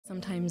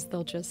Sometimes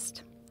they'll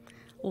just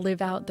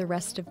live out the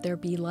rest of their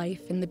bee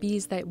life. And the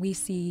bees that we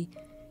see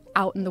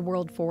out in the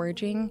world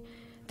foraging,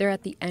 they're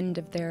at the end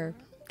of their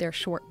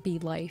short bee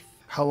life.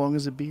 How long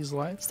is a bee's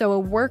life? So a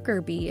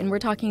worker bee, and we're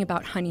talking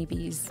about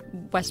honeybees,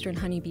 Western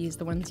honeybees,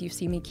 the ones you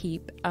see me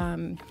keep,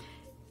 the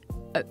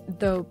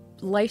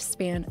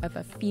lifespan of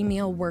a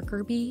female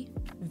worker bee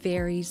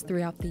varies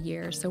throughout the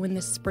year. So in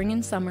the spring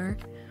and summer,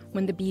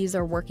 when the bees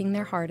are working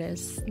their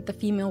hardest, the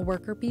female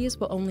worker bees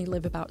will only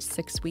live about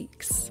 6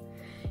 weeks.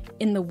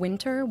 In the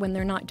winter, when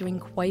they're not doing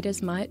quite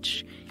as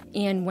much,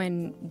 and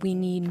when we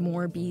need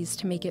more bees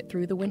to make it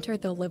through the winter,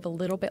 they'll live a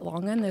little bit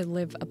longer, and they'll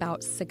live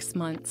about 6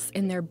 months.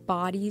 And their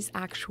bodies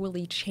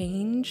actually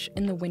change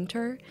in the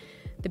winter.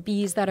 The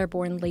bees that are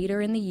born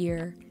later in the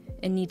year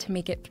and need to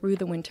make it through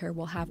the winter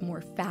will have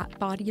more fat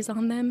bodies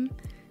on them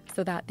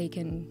so that they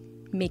can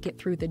make it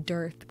through the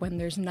dearth when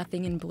there's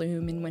nothing in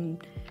bloom and when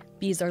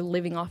bees are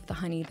living off the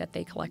honey that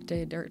they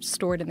collected or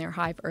stored in their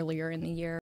hive earlier in the year.